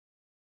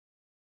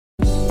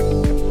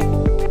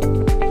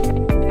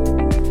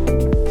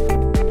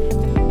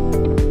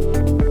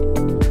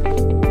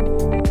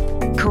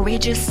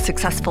courageous,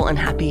 successful, and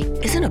happy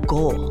isn't a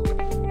goal.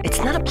 It's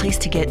not a place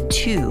to get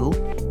to,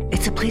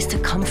 it's a place to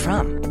come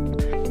from.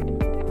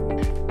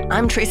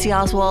 I'm Tracy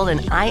Oswald,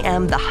 and I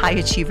am the High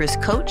Achievers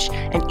Coach,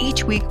 and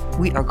each week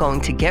we are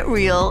going to get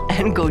real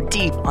and go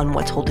deep on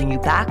what's holding you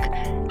back,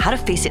 how to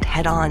face it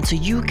head on so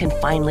you can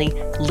finally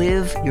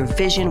live your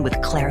vision with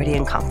clarity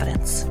and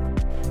confidence.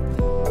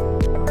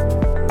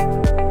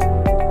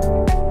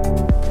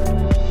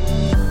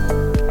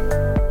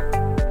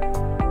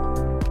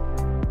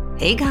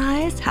 Hey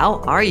guys, how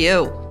are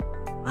you?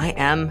 I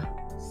am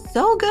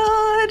so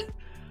good.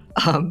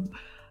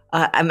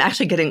 I'm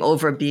actually getting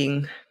over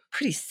being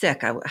pretty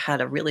sick. I had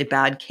a really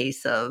bad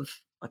case of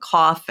a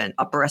cough and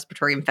upper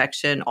respiratory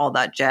infection, all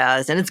that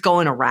jazz. And it's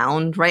going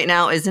around right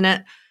now, isn't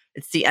it?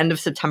 It's the end of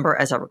September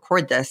as I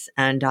record this.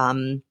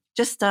 And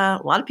just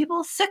a lot of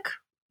people sick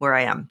where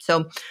I am.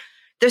 So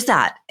there's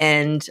that.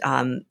 And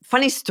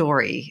funny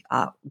story,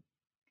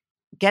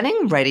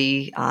 getting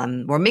ready,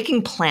 we're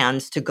making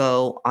plans to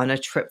go on a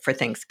trip for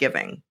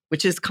Thanksgiving,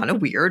 which is kind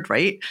of weird,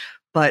 right?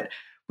 But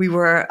my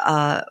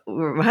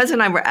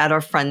husband and I were at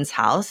our friend's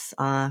house,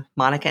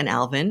 Monica and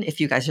Alvin. If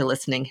you guys are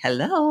listening,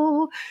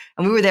 hello.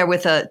 And we were there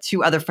with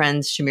two other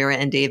friends, Shamira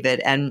and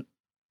David. And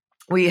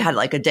we had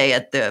like a day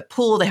at the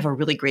pool. They have a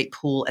really great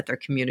pool at their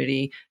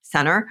community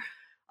center.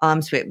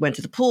 So we went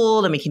to the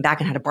pool, then we came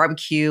back and had a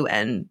barbecue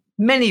and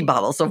many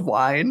bottles of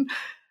wine.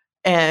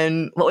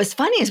 And what was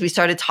funny is we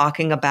started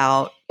talking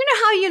about,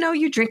 how,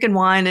 you're drinking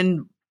wine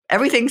and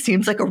everything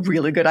seems like a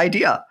really good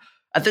idea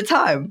at the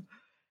time.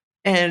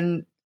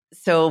 And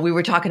so we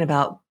were talking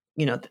about,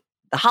 the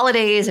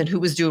holidays and who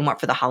was doing what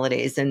for the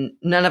holidays. And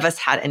none of us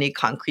had any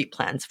concrete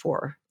plans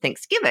for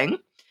Thanksgiving.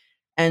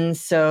 And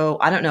so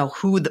I don't know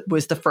who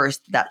was the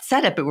first that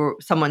said it, but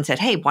someone said,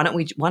 hey, why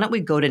don't we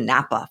go to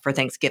Napa for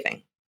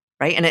Thanksgiving?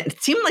 Right. And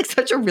it seemed like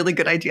such a really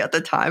good idea at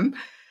the time.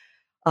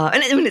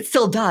 And I mean, it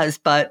still does,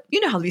 but you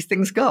know how these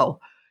things go.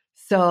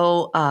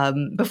 So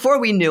before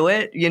we knew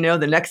it,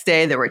 the next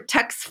day there were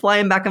texts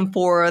flying back and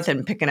forth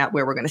and picking out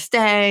where we're going to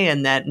stay.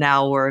 And that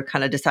now we're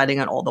kind of deciding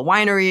on all the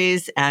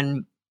wineries.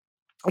 And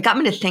it got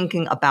me to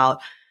thinking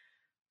about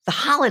the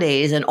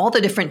holidays and all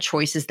the different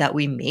choices that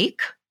we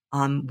make,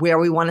 where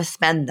we want to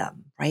spend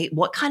them, right?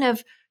 What kind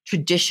of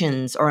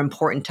traditions are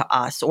important to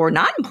us or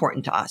not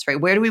important to us,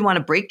 right? Where do we want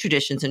to break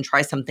traditions and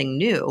try something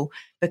new?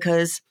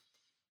 Because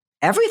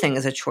everything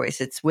is a choice.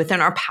 It's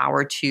within our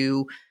power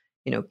to,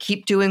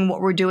 keep doing what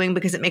we're doing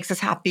because it makes us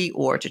happy,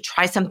 or to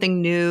try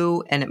something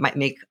new and it might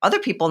make other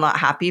people not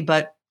happy,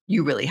 but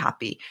you really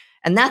happy.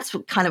 And that's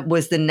what kind of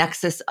was the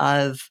nexus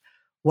of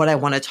what I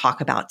want to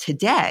talk about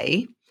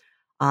today,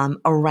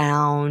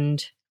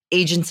 around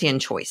agency and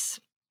choice.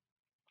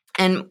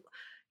 And,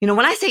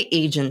 when I say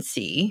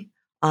agency,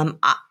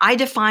 I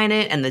define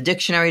it, and the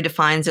dictionary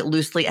defines it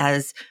loosely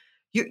as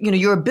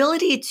your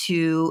ability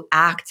to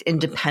act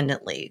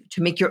independently,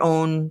 to make your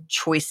own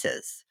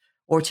choices,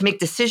 or to make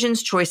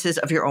choices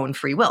of your own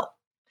free will.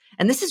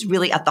 And this is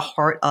really at the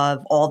heart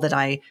of all that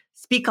I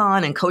speak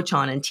on and coach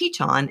on and teach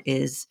on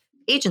is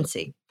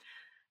agency.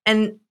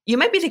 And you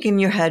might be thinking in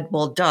your head,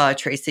 well, duh,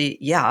 Tracy,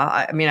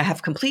 yeah, I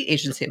have complete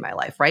agency in my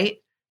life, right?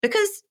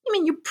 Because,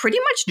 you pretty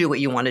much do what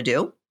you want to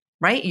do,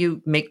 right?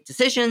 You make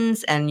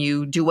decisions and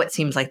you do what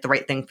seems like the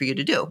right thing for you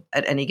to do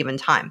at any given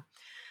time.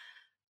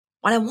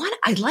 What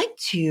I'd like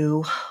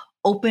to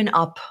open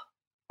up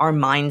our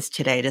minds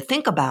today to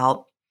think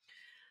about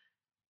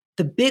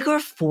the bigger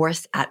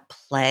force at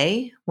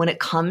play when it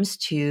comes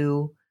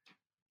to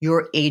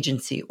your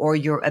agency or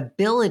your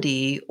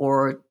ability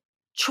or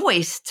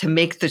choice to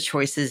make the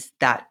choices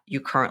that you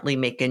currently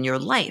make in your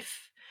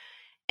life.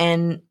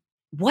 And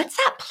what's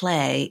at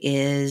play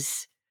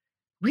is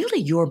really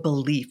your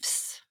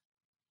beliefs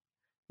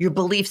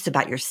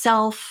about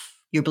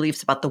yourself, your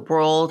beliefs about the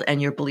world,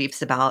 and your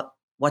beliefs about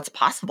what's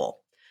possible.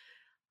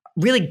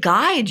 Really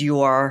guide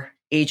your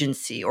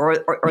agency or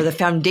the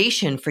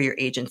foundation for your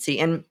agency.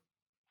 And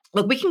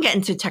look, we can get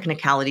into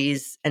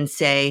technicalities and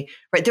say,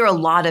 right, there are a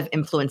lot of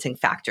influencing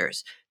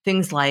factors,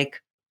 things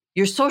like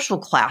your social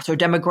class or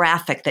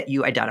demographic that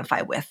you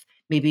identify with,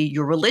 maybe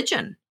your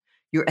religion,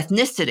 your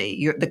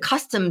ethnicity, the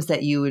customs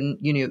that you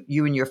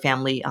and your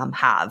family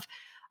have,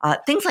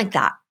 things like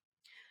that.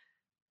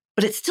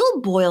 But it still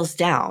boils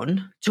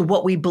down to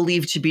what we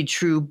believe to be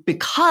true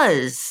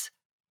because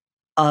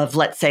of,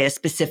 let's say, a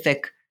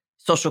specific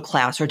social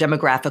class or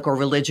demographic or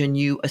religion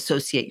you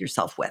associate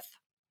yourself with.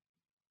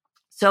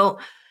 So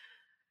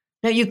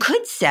now you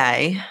could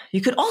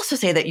also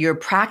say that you're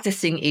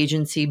practicing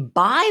agency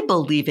by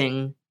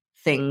believing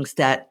things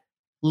that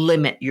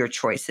limit your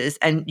choices,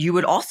 and you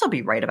would also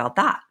be right about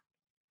that.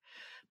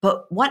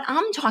 But what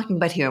I'm talking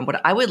about here and what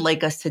I would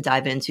like us to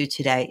dive into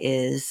today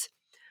is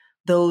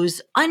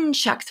those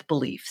unchecked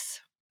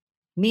beliefs,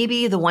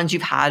 maybe the ones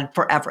you've had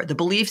forever, the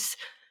beliefs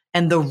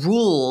and the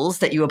rules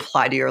that you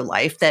apply to your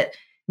life that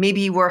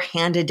maybe were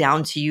handed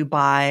down to you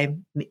by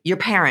your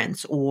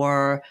parents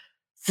or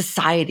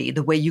society,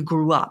 the way you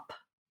grew up,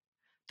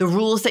 the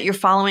rules that you're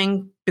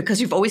following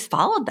because you've always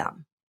followed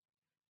them,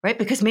 right?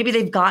 Because maybe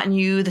they've gotten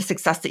you the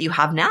success that you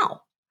have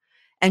now.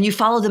 And you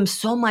follow them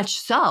so much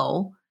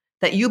so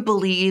that you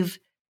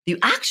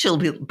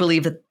actually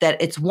believe that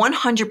it's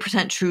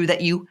 100% true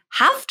that you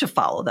have to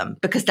follow them,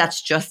 because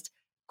that's just,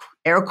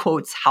 air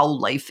quotes, how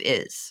life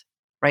is,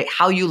 right?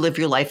 How you live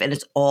your life, and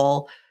it's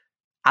all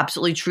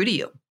absolutely true to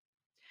you.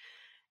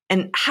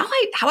 And how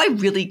I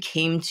really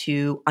came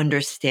to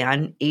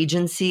understand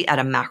agency at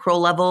a macro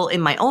level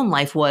in my own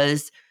life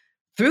was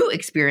through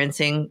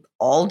experiencing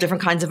all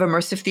different kinds of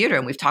immersive theater.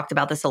 And we've talked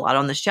about this a lot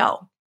on the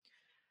show.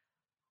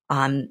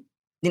 Um,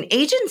 and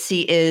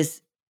agency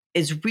is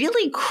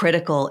really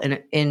critical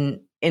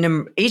in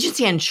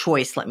agency and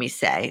choice, let me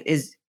say,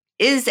 is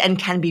and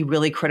can be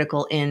really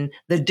critical in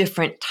the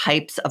different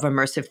types of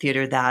immersive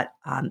theater that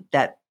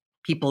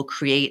people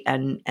create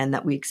and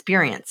that we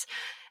experience.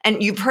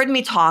 And you've heard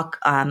me talk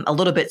a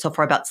little bit so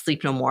far about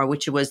Sleep No More,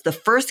 which was the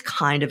first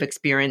kind of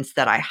experience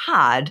that I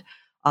had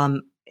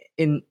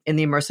in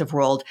the immersive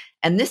world.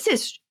 And this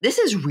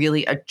is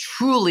really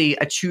truly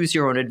a choose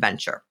your own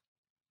adventure.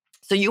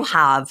 So you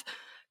have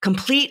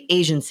complete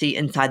agency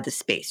inside the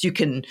space. You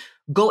can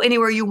go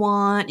anywhere you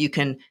want. You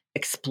can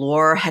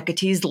explore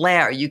Hecate's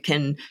lair. You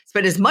can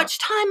spend as much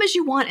time as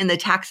you want in the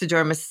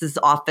taxidermist's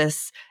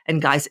office.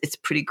 And guys, it's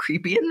pretty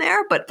creepy in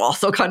there, but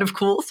also kind of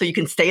cool. So you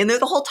can stay in there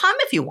the whole time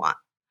if you want.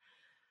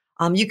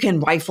 You can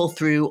rifle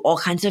through all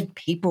kinds of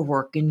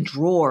paperwork in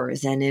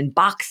drawers and in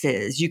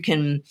boxes. You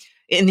can,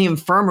 in the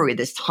infirmary,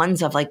 there's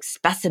tons of like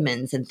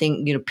specimens and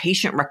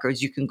patient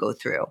records you can go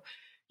through.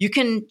 You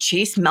can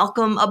chase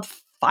Malcolm up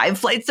 5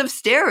 flights of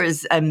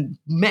stairs, and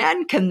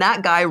man, can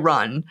that guy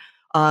run.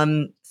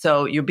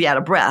 So you'll be out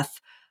of breath.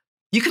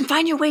 You can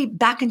find your way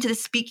back into the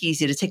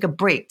speakeasy to take a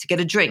break, to get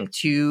a drink,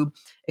 to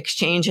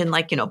exchange in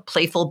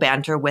playful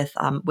banter with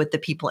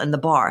the people in the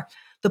bar.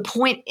 The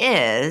point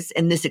is,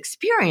 in this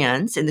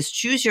experience, in this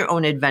choose your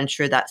own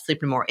adventure that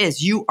Sleep No More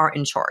is, you are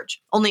in charge.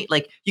 Only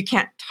you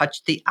can't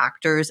touch the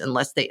actors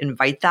unless they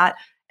invite that,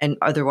 and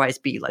otherwise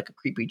be like a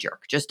creepy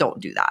jerk. Just don't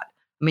do that.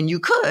 I mean,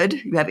 you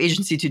have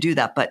agency to do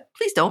that, but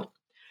please don't.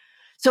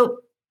 So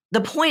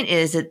the point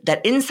is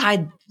that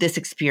inside this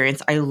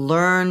experience, I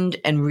learned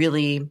and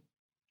really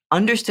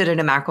understood at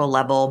a macro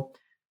level,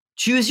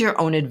 choose your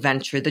own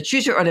adventure, the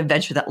choose your own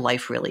adventure that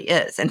life really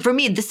is. And for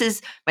me, this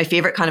is my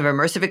favorite kind of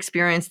immersive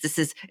experience.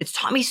 It's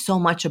taught me so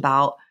much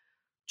about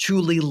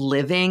truly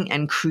living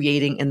and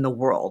creating in the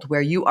world,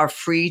 where you are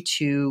free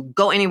to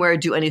go anywhere,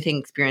 do anything,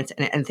 experience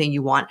anything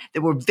you want.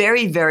 There were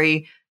very,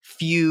 very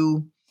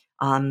few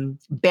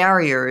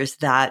barriers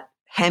that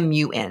hem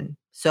you in.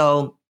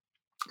 So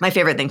my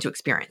favorite thing to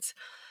experience.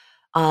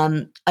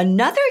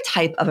 Another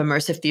type of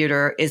immersive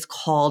theater is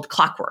called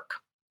clockwork.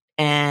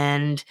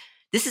 And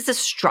this is a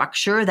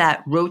structure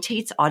that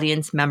rotates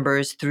audience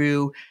members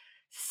through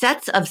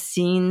sets of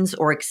scenes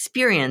or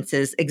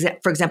experiences.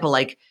 For example,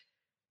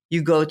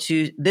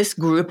 this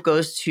group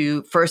goes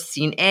to first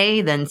scene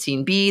A, then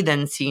scene B,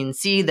 then scene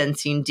C, then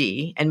scene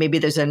D. And maybe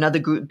there's another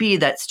group B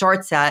that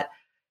starts at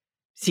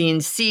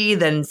scene C,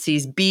 then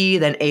sees B,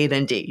 then A,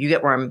 then D. You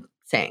get what I'm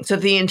saying? So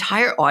the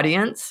entire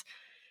audience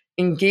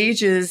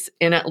engages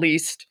in at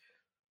least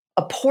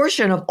a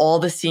portion of all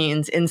the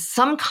scenes in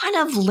some kind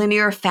of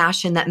linear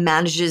fashion that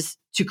manages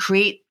to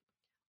create,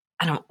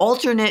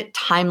 alternate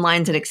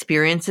timelines and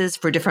experiences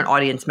for different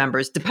audience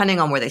members, depending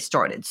on where they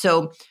started.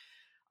 So,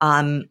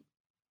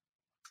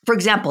 for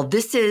example,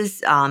 this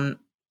is the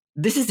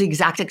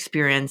exact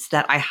experience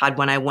that I had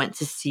when I went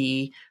to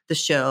see the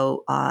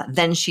show,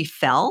 Then She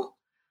Fell.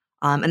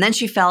 And Then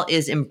She Fell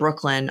is in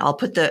Brooklyn. I'll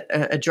put the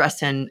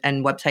address and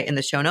website in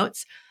the show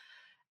notes.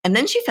 And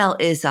Then She Fell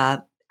is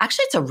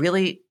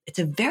actually, it's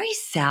a very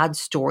sad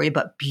story,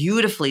 but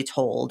beautifully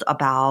told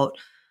about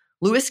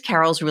Lewis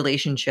Carroll's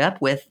relationship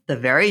with the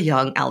very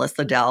young Alice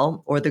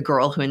Liddell, or the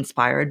girl who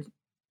inspired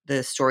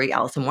the story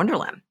Alice in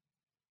Wonderland.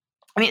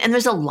 I mean, and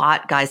there's a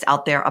lot, guys,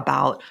 out there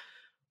about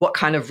what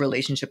kind of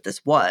relationship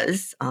this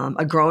was.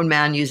 A grown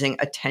man using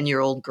a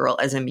 10-year-old girl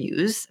as a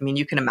muse. I mean,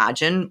 you can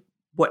imagine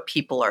what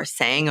people are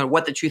saying or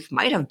what the truth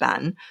might have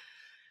been.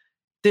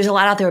 There's a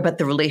lot out there about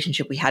the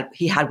relationship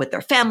he had with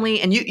their family,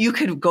 and you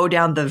could go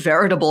down the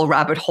veritable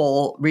rabbit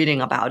hole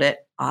reading about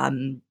it.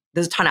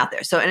 There's a ton out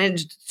there. So, and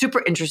it's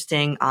super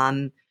interesting,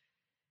 and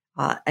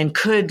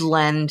could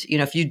lend,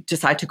 if you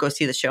decide to go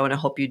see the show, and I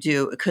hope you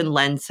do, it could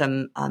lend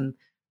some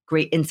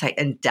great insight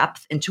and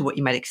depth into what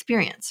you might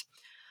experience.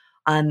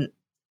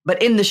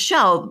 But in the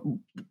show,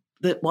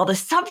 while the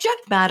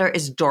subject matter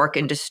is dark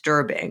and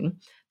disturbing,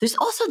 there's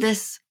also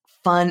this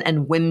fun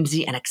and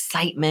whimsy and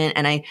excitement,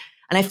 and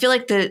I feel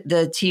like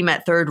the team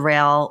at Third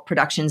Rail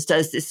Productions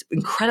does this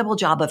incredible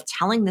job of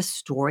telling this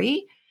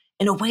story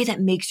in a way that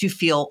makes you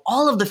feel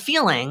all of the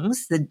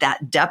feelings,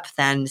 that depth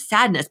and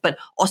sadness, but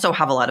also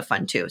have a lot of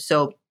fun too.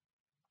 So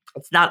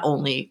it's not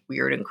only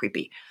weird and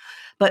creepy.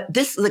 But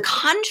the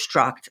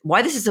construct,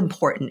 why this is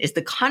important, is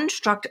the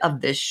construct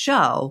of this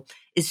show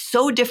is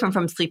so different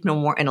from Sleep No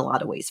More in a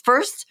lot of ways.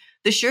 First,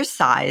 the sheer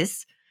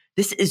size.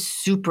 This is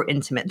super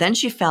intimate. Then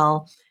She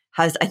Fell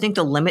has, I think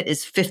the limit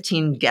is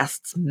 15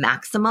 guests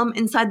maximum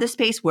inside the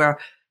space, where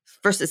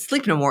versus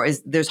Sleep No More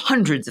there's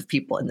hundreds of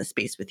people in the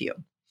space with you.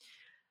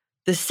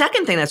 The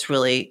second thing that's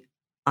really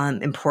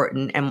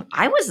important, and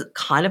I was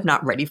kind of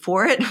not ready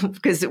for it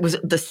because it was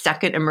the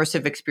second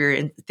immersive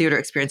theater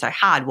experience I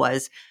had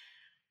was,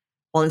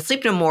 well, in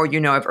Sleep No More,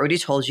 I've already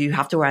told you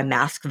have to wear a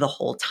mask the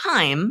whole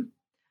time.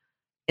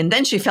 And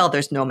then she felt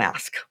there's no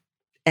mask.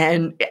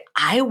 And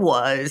there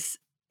was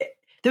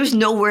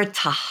nowhere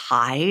to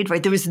hide,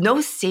 right? There was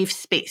no safe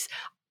space.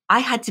 I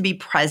had to be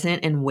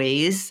present in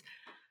ways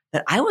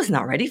that I was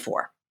not ready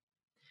for.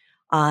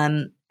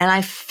 And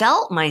I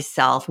felt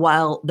myself,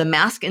 while the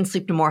mask in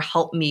Sleep No More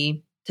helped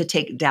me to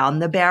take down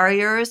the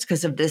barriers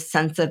because of this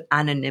sense of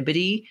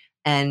anonymity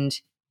and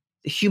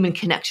the human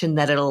connection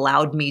that it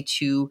allowed me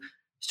to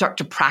start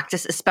to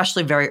practice,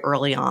 especially very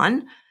early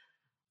on,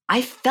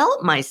 I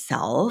felt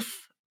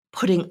myself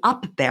putting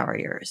up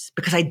barriers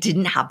because I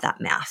didn't have that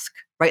mask,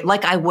 right?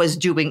 Like I was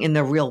doing in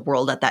the real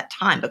world at that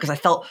time because I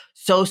felt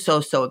so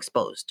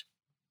exposed.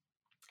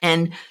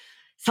 And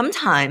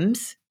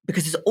sometimes,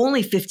 because it's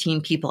only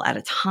 15 people at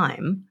a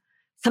time,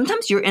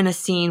 sometimes you're in a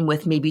scene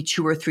with maybe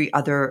 2 or 3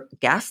 other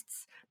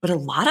guests, but a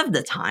lot of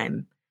the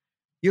time,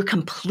 you're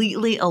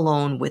completely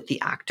alone with the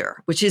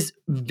actor, which is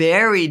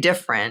very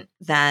different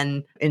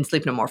than in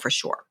Sleep No More for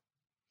sure.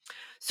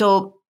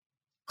 So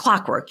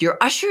clockwork, you're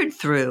ushered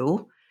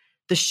through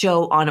the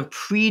show on a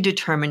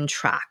predetermined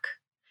track,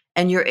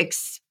 and you're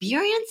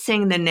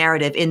experiencing the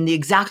narrative in the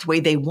exact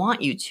way they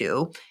want you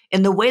to,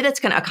 in the way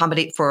that's going to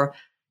accommodate for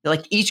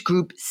like each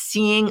group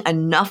seeing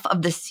enough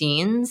of the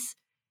scenes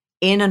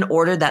in an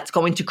order that's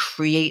going to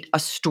create a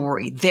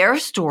story, their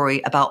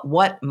story about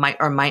what might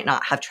or might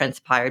not have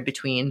transpired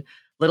between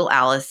little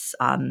Alice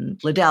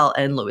Liddell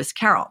and Lewis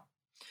Carroll.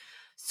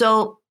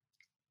 So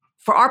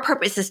for our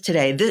purposes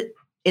today,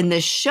 in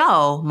this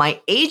show, my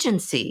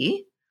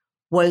agency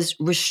was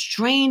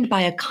restrained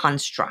by a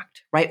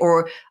construct, right?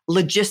 Or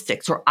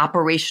logistics or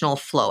operational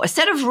flow, a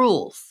set of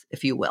rules,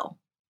 if you will.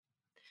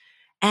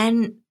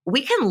 And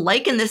we can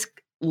liken this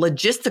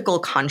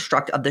logistical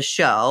construct of the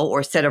show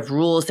or set of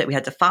rules that we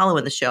had to follow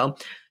in the show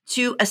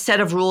to a set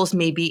of rules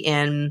maybe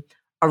in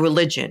a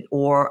religion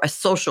or a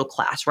social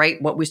class,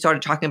 right? What we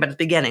started talking about at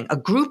the beginning. A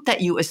group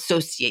that you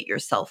associate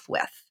yourself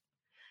with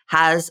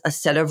has a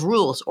set of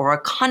rules or a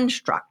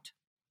construct.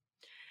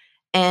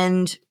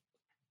 And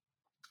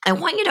I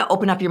want you to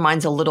open up your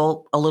minds a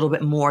little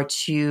bit more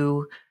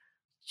to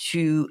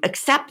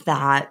accept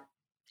that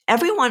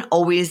everyone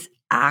always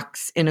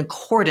acts in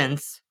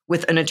accordance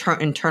with an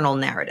internal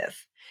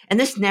narrative. And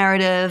this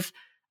narrative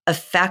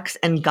affects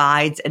and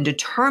guides and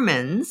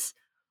determines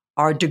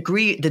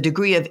the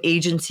degree of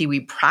agency we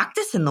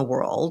practice in the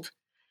world,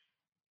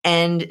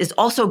 and is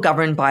also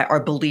governed by our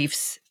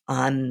beliefs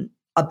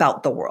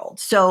about the world.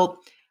 So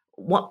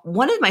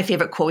one of my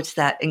favorite quotes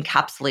that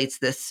encapsulates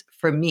this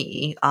for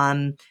me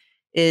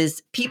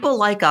is, people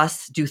like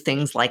us do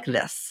things like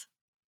this,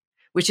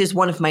 which is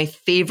one of my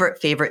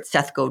favorite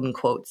Seth Godin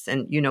quotes.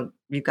 And,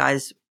 you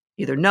guys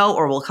either know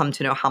or will come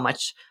to know how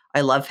much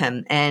I love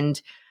him. And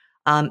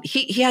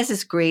he has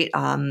this great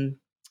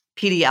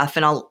PDF,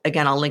 and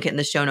I'll link it in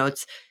the show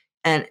notes.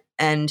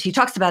 And he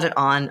talks about it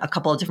on a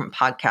couple of different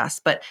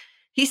podcasts. But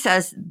he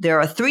says there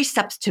are 3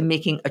 steps to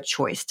making a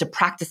choice, to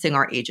practicing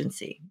our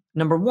agency.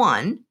 Number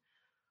 1,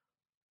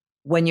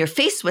 when you're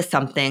faced with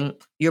something,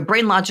 your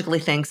brain logically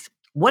thinks,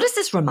 what does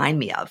this remind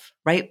me of,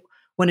 right?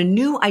 When a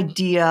new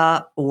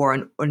idea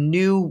or a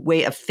new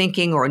way of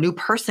thinking or a new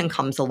person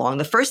comes along,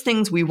 the first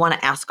things we want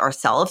to ask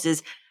ourselves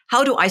is,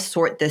 how do I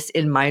sort this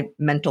in my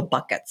mental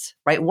buckets,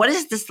 right? What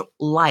is this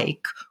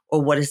like,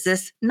 or what is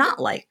this not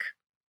like?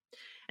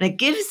 And it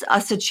gives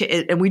us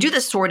and we do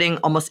this sorting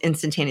almost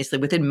instantaneously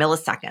within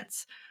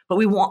milliseconds, but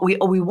we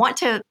want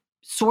to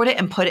sort it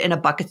and put it in a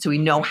bucket so we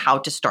know how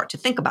to start to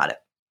think about it.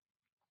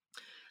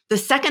 The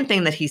second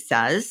thing that he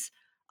says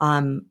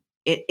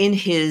in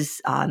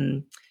his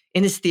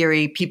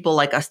theory, people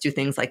like us do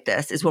things like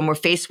this, is when we're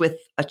faced with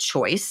a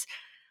choice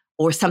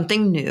or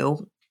something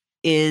new,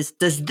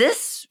 does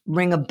this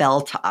ring a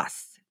bell to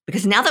us?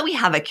 Because now that we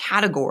have a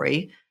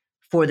category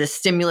for this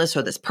stimulus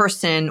or this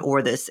person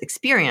or this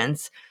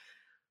experience,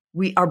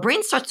 our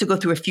brain starts to go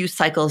through a few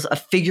cycles of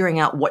figuring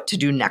out what to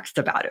do next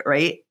about it,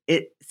 right?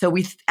 So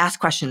we ask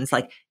questions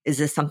like, is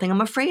this something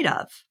I'm afraid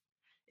of?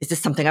 Is this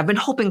something I've been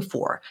hoping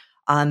for?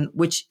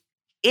 Which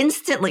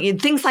instantly,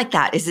 things like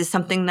that. Is this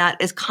something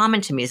that is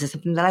common to me? Is this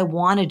something that I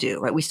want to do?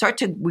 Right? We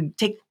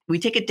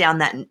take it down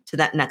to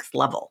that next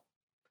level,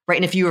 right?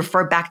 And if you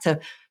refer back to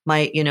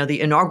my,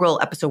 the inaugural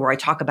episode where I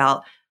talk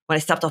about when I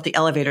stepped off the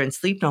elevator in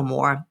Sleep No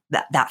More,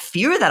 that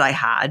fear that I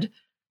had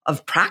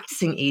of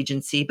practicing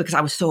agency because I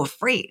was so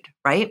afraid,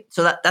 right?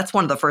 So that's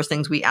one of the first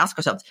things we ask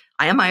ourselves: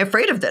 am I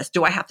afraid of this?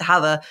 Do I have to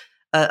have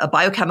a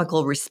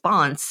biochemical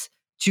response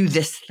to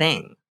this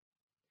thing?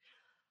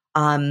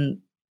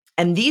 And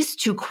these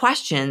 2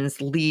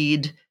 questions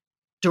lead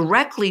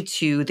directly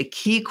to the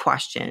key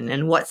question.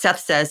 And what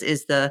Seth says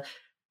is the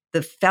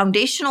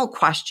foundational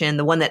question,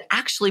 the one that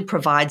actually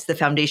provides the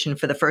foundation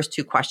for the first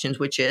 2 questions,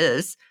 which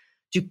is,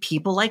 do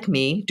people like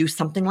me do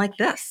something like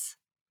this?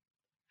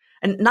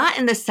 And not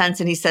in the sense,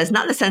 and he says,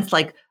 not in the sense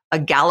like a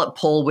Gallup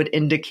poll would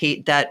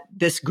indicate that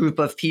this group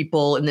of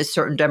people in this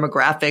certain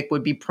demographic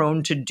would be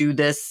prone to do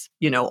this,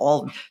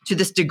 all to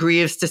this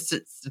degree of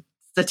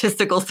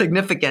statistical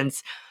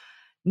significance.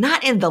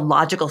 Not in the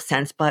logical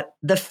sense, but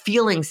the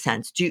feeling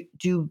sense.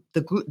 Do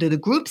the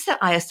groups that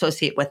I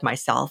associate with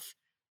myself,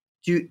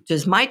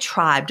 does my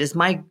tribe, does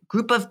my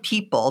group of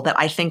people that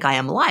I think I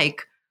am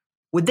like,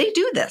 would they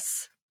do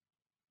this?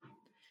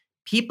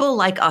 People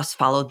like us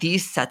follow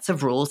these sets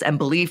of rules and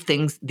believe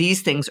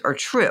these things are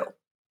true,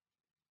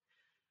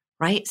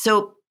 right?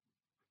 So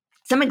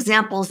some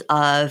examples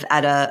of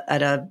at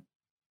a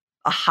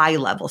high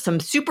level, some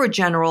super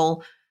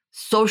general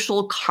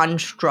social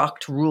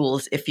construct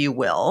rules, if you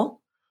will,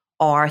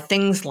 are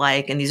things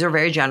like, and these are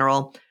very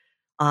general,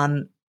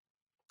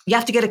 you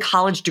have to get a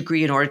college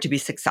degree in order to be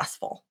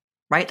successful,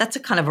 right? That's a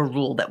kind of a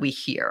rule that we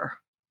hear,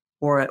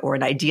 or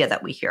an idea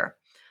that we hear.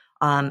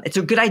 It's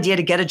a good idea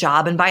to get a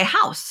job and buy a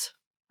house,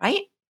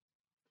 right?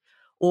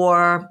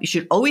 Or you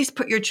should always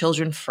put your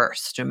children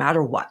first, no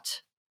matter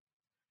what.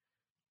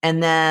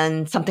 And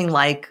then something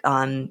like,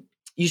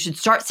 you should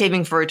start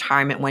saving for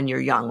retirement when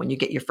you're young, when you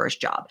get your first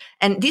job.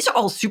 And these are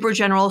all super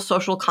general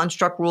social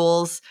construct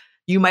rules.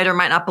 You might or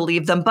might not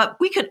believe them, but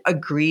we could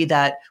agree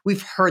that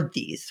we've heard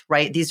these,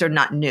 right? These are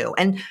not new.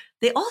 And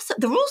the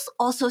rules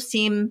also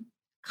seem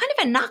kind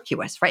of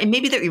innocuous, right? And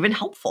maybe they're even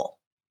helpful.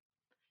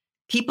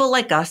 People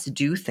like us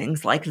do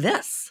things like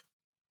this.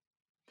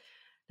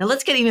 Now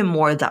let's get even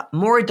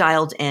more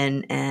dialed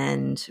in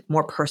and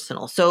more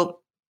personal. So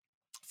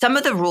some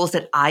of the rules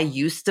that I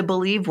used to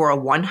believe were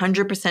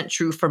 100%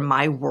 true for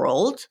my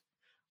world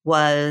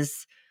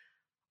was,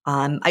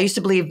 I used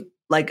to believe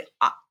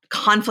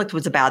conflict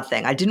was a bad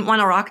thing. I didn't want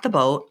to rock the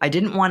boat. I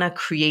didn't want to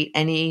create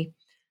any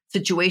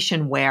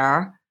situation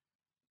where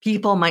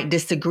people might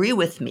disagree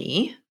with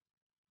me,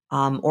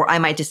 or I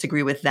might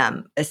disagree with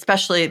them,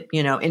 especially,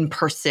 in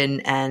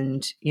person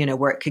and,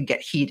 where it could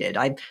get heated.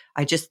 I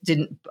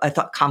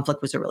thought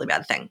conflict was a really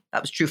bad thing.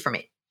 That was true for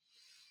me.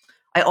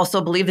 I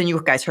also believe, and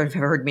you guys have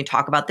heard me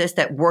talk about this,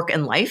 that work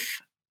and life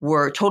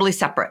were totally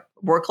separate.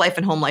 Work life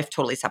and home life,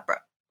 totally separate.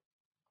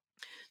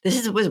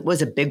 This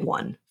was a big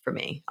one for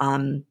me.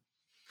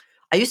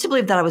 I used to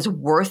believe that I was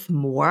worth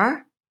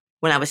more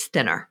when I was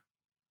thinner.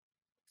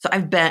 So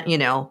I've been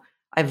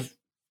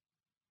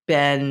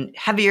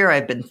heavier,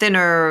 I've been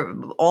thinner,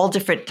 all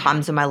different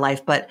times in my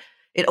life, but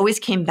it always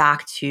came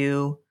back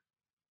to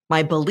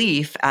my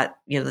belief at,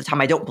 the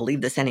time I don't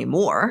believe this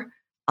anymore,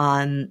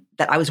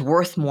 that I was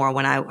worth more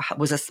when I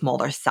was a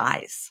smaller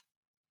size.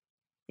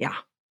 Yeah.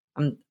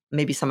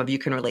 Maybe some of you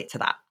can relate to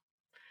that.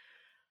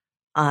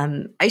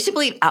 I used to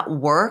believe at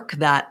work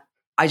that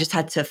I just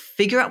had to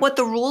figure out what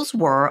the rules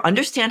were,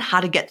 understand how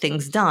to get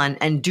things done,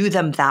 and do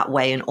them that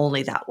way and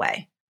only that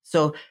way.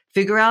 So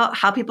figure out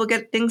how people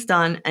get things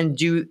done and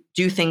do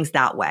things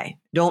that way.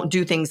 Don't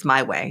do things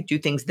my way. Do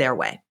things their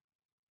way.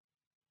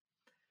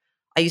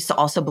 I used to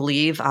also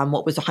believe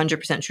what was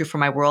 100% true for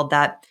my world,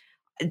 that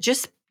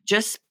just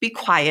be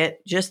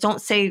quiet. Just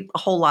don't say a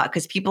whole lot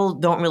because people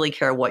don't really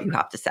care what you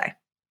have to say.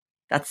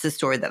 That's the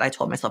story that I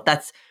told myself.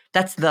 That's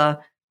the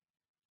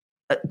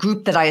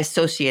group that I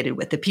associated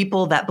with. The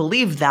people that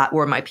believed that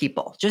were my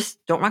people.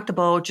 Just don't rock the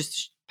boat.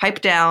 Just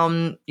pipe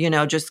down,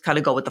 just kind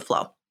of go with the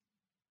flow.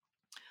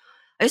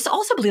 I used to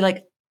also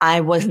believe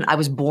I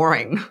was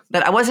boring,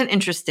 that I wasn't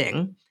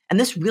interesting. And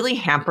this really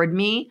hampered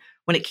me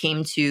when it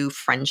came to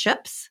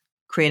friendships,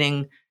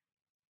 creating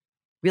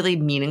really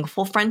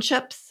meaningful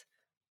friendships,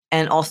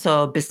 and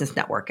also business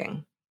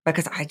networking,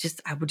 because I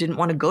didn't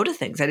want to go to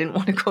things. I didn't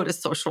want to go to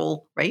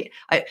social, right?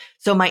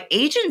 So my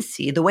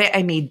agency, the way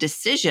I made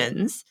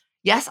decisions,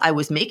 yes, I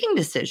was making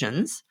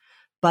decisions,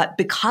 but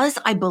because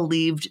I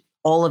believed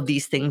all of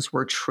these things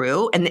were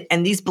true,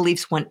 and these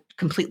beliefs went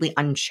completely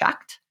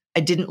unchecked, I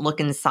didn't look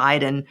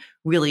inside and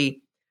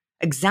really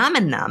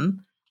examine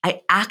them.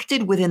 I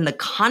acted within the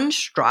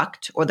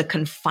construct or the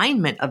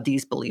confinement of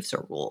these beliefs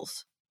or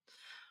rules.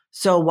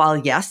 So while,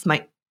 yes,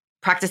 my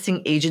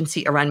practicing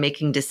agency around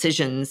making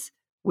decisions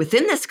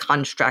within this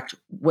construct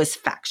was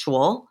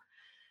factual,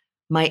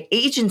 my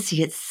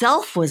agency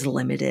itself was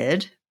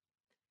limited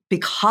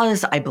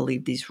because I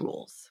believed these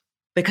rules,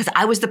 because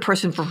I was the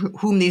person for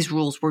whom these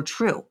rules were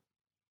true.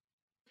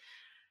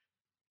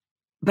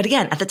 But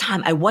again, at the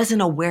time, I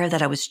wasn't aware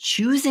that I was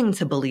choosing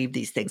to believe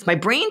these things. My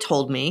brain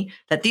told me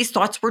that these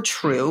thoughts were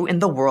true in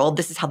the world.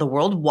 This is how the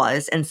world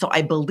was. And so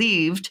I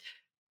believed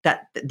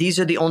that these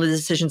are the only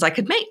decisions I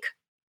could make.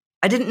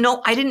 I didn't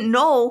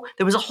know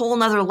there was a whole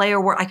nother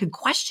layer where I could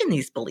question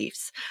these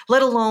beliefs,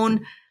 let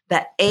alone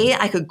that A,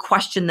 I could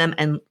question them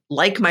and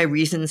like my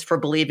reasons for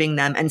believing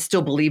them and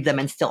still believe them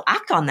and still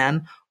act on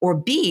them, or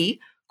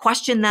B,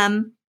 question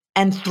them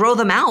and throw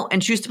them out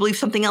and choose to believe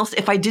something else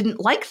if I didn't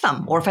like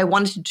them or if I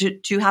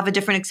wanted to have a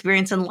different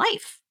experience in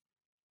life.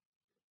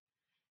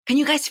 Can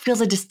you guys feel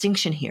the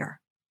distinction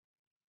here?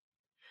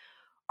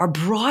 Our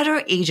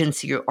broader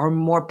agency, our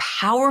more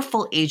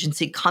powerful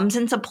agency, comes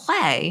into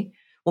play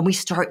when we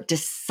start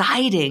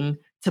deciding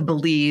to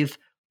believe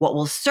what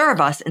will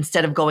serve us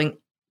instead of going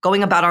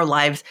about our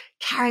lives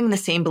carrying the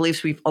same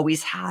beliefs we've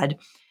always had,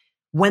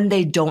 when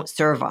they don't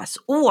serve us,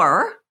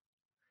 or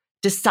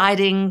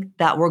deciding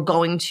that we're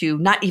going to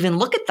not even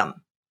look at them,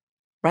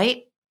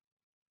 right?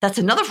 That's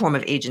another form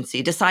of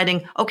agency,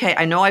 deciding, okay,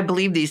 I know I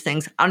believe these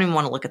things. I don't even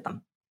want to look at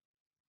them.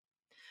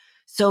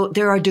 So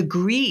there are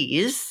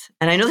degrees,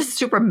 and I know this is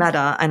super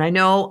meta, and I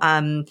know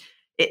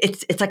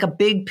it's like a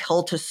big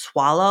pill to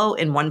swallow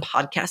in one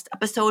podcast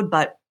episode,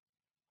 but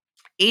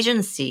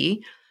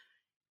agency,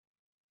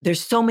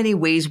 there's so many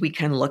ways we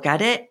can look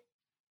at it.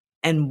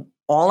 And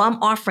all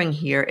I'm offering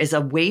here is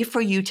a way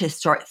for you to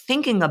start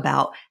thinking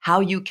about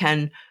how you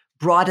can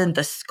broaden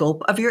the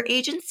scope of your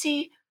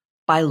agency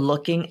by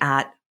looking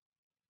at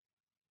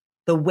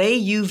the way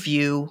you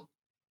view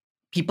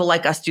people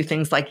like us do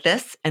things like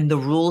this and the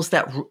rules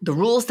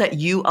that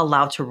you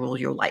allow to rule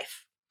your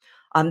life.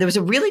 There was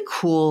a really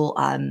cool,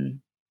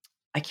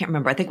 I can't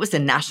remember, I think it was the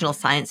National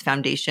Science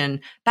Foundation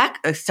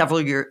back several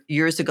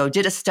years ago,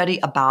 did a study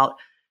about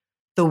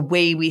the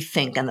way we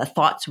think and the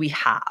thoughts we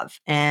have.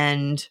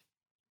 And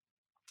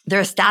there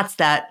are stats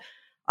that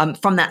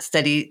from that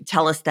study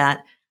tell us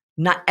that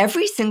not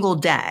every single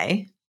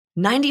day,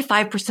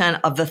 95%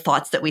 of the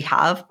thoughts that we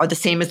have are the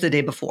same as the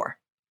day before,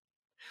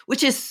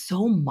 which is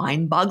so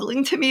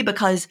mind-boggling to me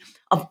because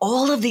of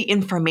all of the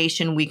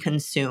information we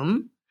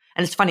consume.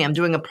 And it's funny, I'm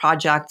doing a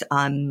project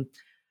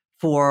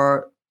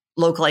for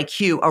Local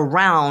IQ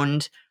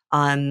around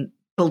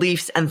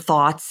beliefs and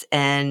thoughts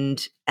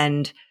and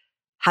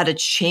how to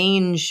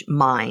change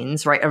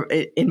minds, right,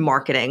 in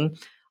marketing.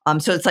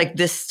 So it's like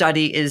this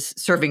study is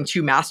serving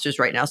two masters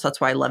right now. So that's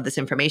why I love this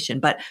information.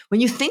 But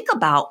when you think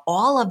about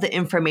all of the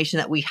information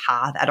that we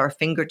have at our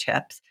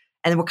fingertips,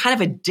 and we're kind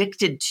of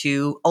addicted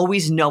to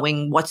always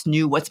knowing what's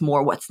new, what's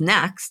more, what's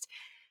next,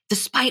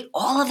 despite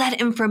all of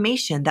that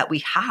information that we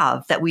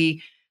have, that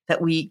we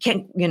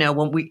can't,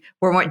 when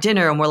we're at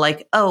dinner and we're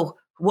like, oh,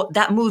 what,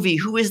 that movie,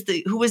 who is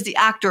the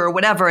actor or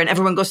whatever, and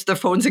everyone goes to their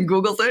phones and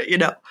Googles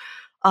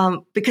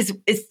it, because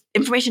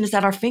information is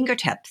at our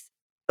fingertips.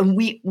 And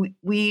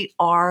we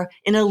are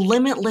in a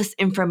limitless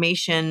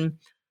information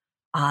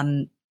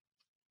kind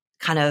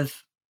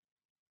of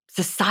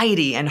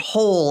society and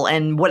whole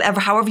and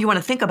however you want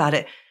to think about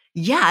it.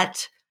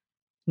 Yet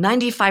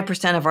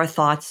 95% of our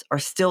thoughts are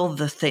still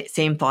the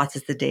same thoughts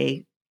as the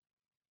day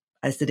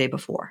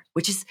before,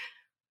 which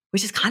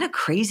is kind of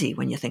crazy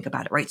when you think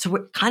about it, right? So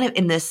we're kind of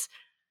in this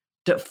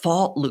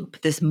default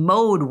loop, this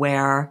mode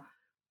where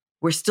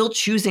we're still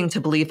choosing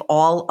to believe a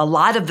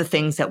lot of the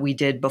things that we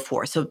did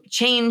before. So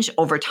change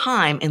over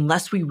time,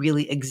 unless we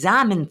really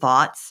examine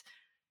thoughts,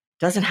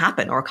 doesn't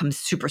happen or comes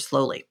super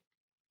slowly.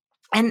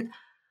 And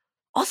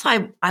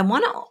also, I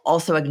want to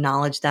also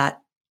acknowledge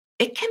that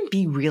it can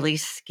be really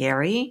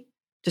scary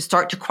to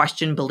start to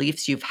question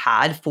beliefs you've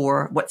had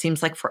for what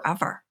seems like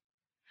forever,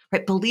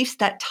 right? Beliefs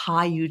that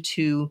tie you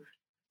to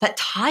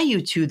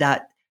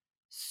that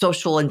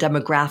social and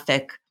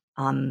demographic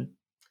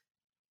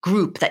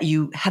group that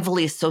you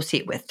heavily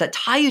associate with, that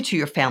tie you to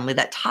your family,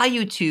 that tie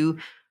you to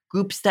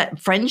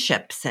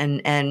friendships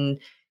and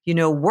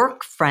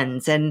work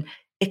friends. And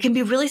it can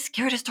be really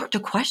scary to start to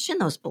question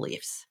those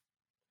beliefs.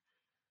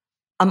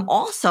 I'm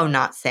also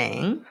not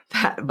saying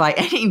that by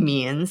any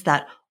means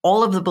that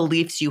all of the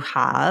beliefs you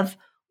have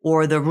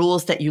or the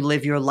rules that you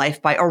live your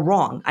life by are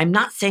wrong. I'm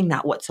not saying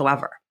that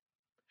whatsoever.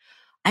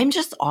 I'm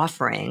just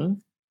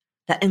offering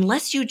that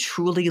unless you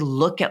truly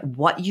look at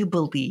what you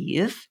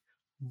believe,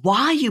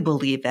 why you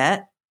believe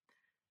it,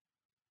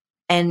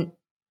 and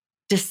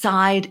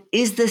decide,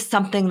 is this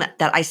something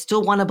that I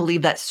still want to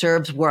believe that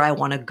serves where I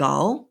want to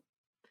go?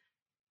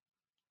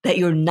 That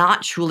you're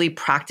not truly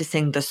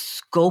practicing the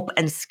scope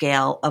and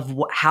scale of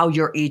how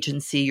your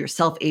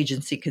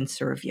self-agency can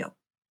serve you.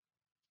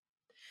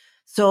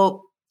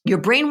 So your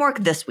brain work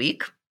this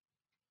week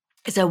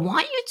is I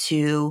want you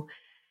to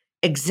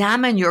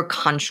examine your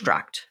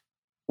construct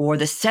or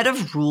the set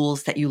of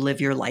rules that you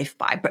live your life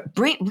by, but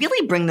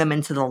really bring them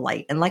into the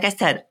light. And like I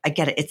said, I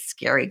get it. It's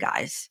scary,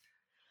 guys.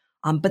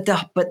 But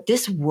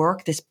this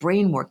work, this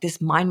brain work, this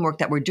mind work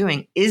that we're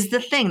doing is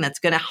the thing that's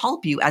going to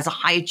help you as a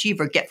high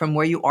achiever get from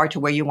where you are to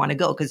where you want to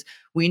go. Because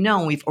we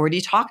know, we've already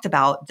talked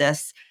about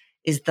this,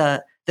 is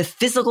the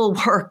physical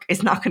work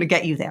is not going to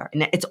get you there.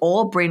 And it's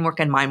all brain work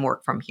and mind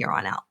work from here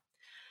on out.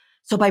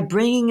 So by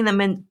bringing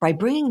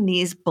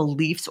these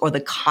beliefs or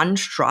the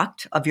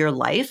construct of your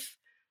life,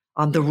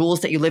 the rules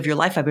that you live your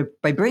life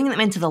by bringing them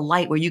into the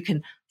light where you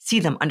can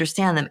see them,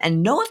 understand them,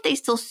 and know if they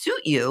still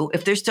suit you,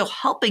 if they're still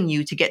helping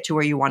you to get to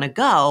where you want to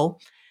go,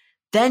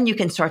 then you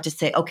can start to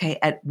say, okay,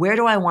 where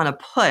do I want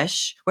to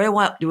push? Where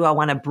do I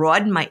want to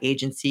broaden my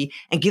agency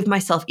and give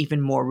myself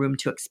even more room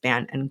to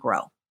expand and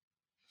grow?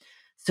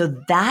 So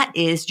that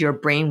is your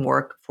brain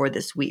work for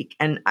this week.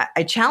 And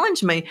I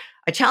challenge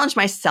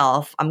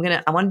myself. I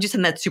want to do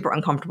something that's super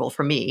uncomfortable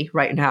for me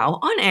right now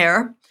on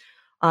air.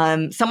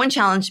 Someone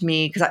challenged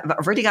me because I've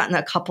already gotten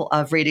a couple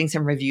of ratings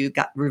and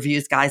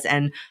reviews, guys,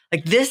 and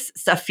like this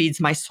stuff feeds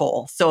my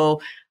soul.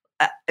 So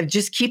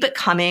just keep it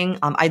coming.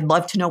 I'd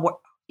love to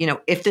know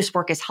if this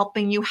work is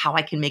helping you, how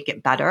I can make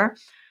it better.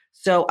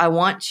 So I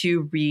want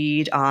to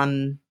read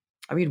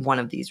a I'll read one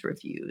of these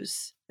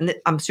reviews. And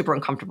I'm super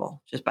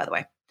uncomfortable, just by the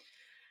way.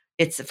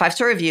 It's a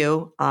 5-star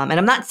review. And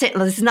I'm not saying,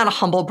 this is not a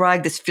humble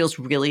brag. This feels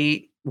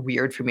really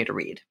weird for me to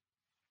read.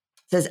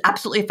 It says,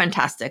 absolutely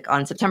fantastic.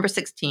 On September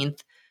 16th,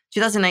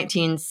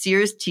 2019,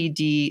 Sears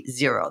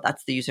TD0.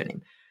 That's the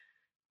username.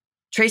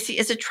 Tracy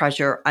is a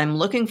treasure. I'm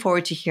looking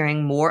forward to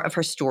hearing more of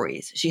her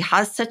stories. She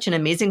has such an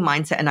amazing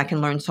mindset and I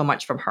can learn so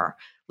much from her.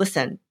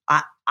 Listen,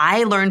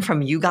 I learn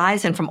from you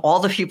guys and from all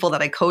the people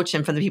that I coach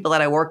and from the people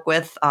that I work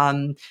with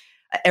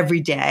every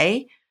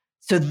day.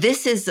 So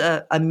this is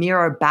a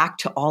mirror back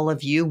to all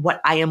of you, what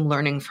I am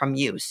learning from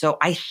you. So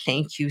I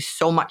thank you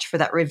so much for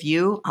that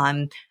review.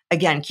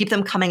 Again, keep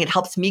them coming. It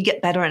helps me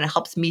get better and it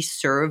helps me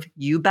serve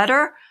you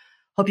better.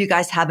 Hope you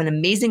guys have an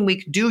amazing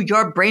week. Do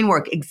your brain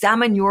work.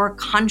 Examine your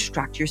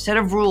construct, your set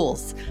of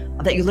rules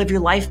that you live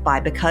your life by,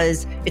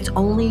 because it's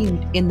only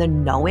in the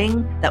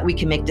knowing that we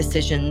can make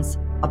decisions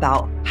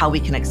about how we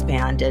can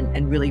expand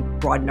and really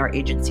broaden our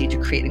agency to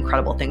create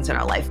incredible things in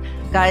our life.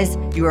 Guys,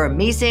 you are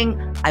amazing.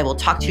 I will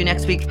talk to you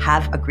next week.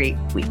 Have a great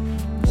week.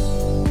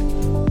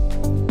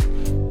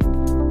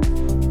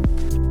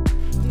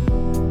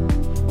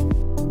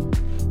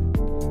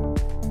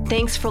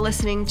 Thanks for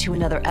listening to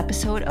another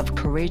episode of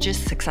Courageous,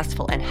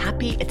 Successful, and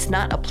Happy. It's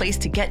not a place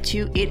to get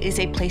to, it is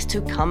a place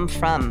to come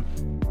from.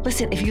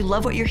 Listen, if you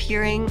love what you're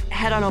hearing,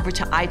 head on over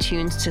to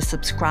iTunes to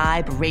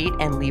subscribe, rate,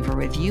 and leave a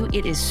review.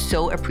 It is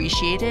so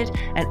appreciated,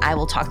 and I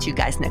will talk to you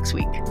guys next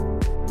week.